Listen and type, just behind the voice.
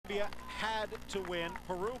Colombia had to win.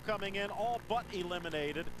 Peru coming in all but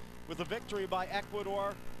eliminated with a victory by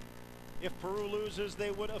Ecuador. If Peru loses,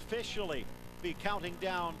 they would officially be counting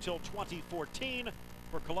down till 2014.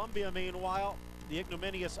 For Colombia, meanwhile, the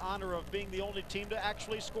ignominious honor of being the only team to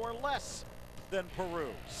actually score less than Peru.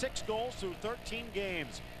 6 goals through 13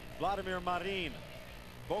 games. Vladimir Marin.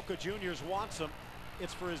 Boca Juniors wants him.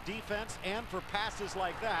 It's for his defense and for passes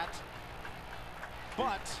like that.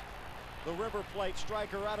 But the River Plate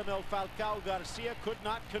striker Radamel Falcao Garcia could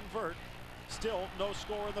not convert. Still no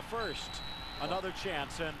score in the first. Another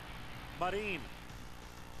chance, and Marin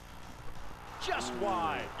just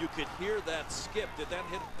wide. You could hear that skip. Did that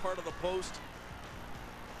hit part of the post?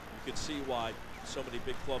 You can see why so many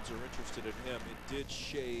big clubs are interested in him. It did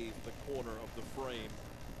shave the corner of the frame.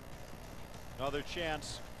 Another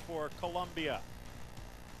chance for Colombia.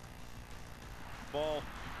 Ball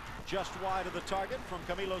just wide of the target from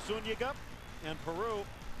Camilo Zúñiga. And Peru,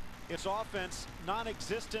 its offense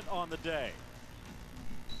non-existent on the day.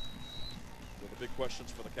 Well, the big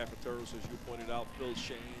questions for the Cafeteros, as you pointed out, Phil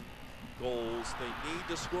Shane, goals. They need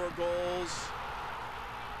to score goals.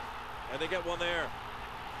 And they get one there.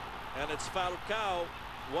 And it's Falcao,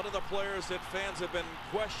 one of the players that fans have been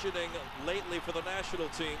questioning lately for the national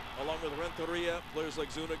team, along with Renteria, players like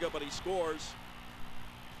Zúñiga, but he scores.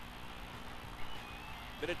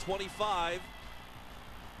 Minute 25.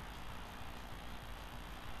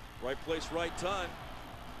 Right place, right time.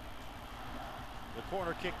 The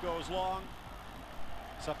corner kick goes long.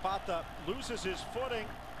 Zapata loses his footing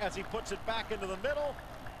as he puts it back into the middle,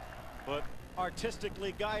 but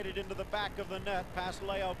artistically guided into the back of the net past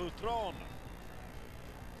Leo Butrón.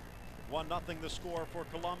 1-0 the score for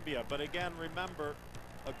Colombia. But again, remember,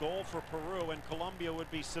 a goal for Peru and Colombia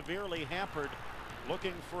would be severely hampered.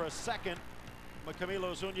 Looking for a second.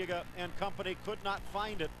 Camilo Zúñiga and company could not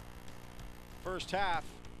find it. First half,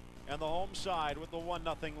 and the home side with the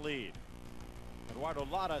 1-0 lead. Eduardo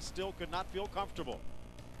Lara still could not feel comfortable.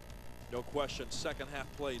 No question, second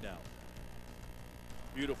half play now.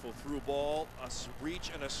 Beautiful through ball, a reach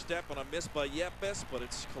and a step and a miss by Yepes, but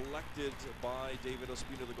it's collected by David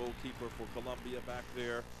Ospina, the goalkeeper for Colombia back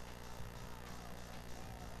there.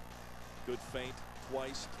 Good feint,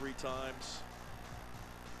 twice, 3 times.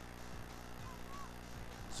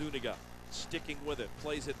 Zúñiga sticking with it,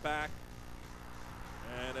 plays it back.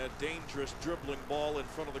 And a dangerous dribbling ball in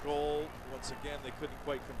front of the goal. Once again, they couldn't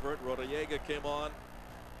quite convert. Rodallega came on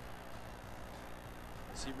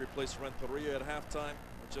as he replaced Renteria at halftime,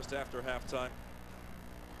 or just after halftime.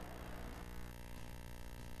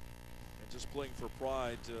 And just playing for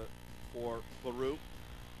pride for Peru.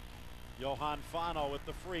 Johan Fano with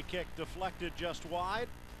the free kick deflected just wide.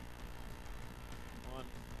 On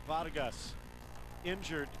Vargas,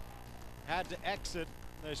 injured, had to exit.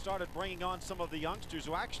 They started bringing on some of the youngsters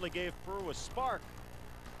who actually gave Peru a spark.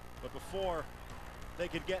 But before they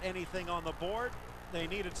could get anything on the board, they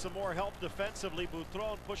needed some more help defensively.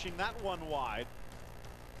 Butrón pushing that one wide.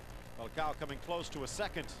 Falcao coming close to a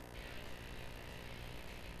second.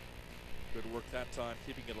 Good work that time,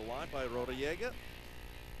 keeping it alive by Rodallega.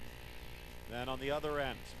 Then on the other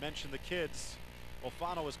end, mentioned the kids.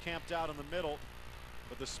 Ofano was camped out in the middle,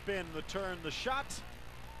 but the spin, the turn, the shot,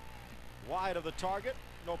 wide of the target.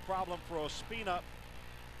 No problem for Ospina.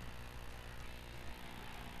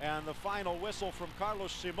 And the final whistle from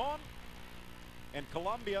Carlos Simón. And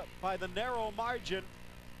Colombia by the narrow margin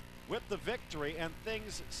with the victory, and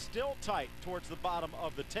things still tight towards the bottom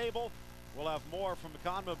of the table. We'll have more from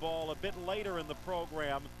CONMEBOL a bit later in the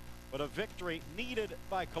program, but a victory needed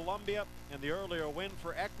by Colombia, and the earlier win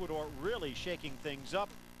for Ecuador really shaking things up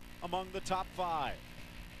among the top 5.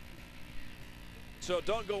 So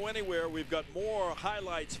don't go anywhere. We've got more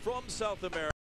highlights from South America.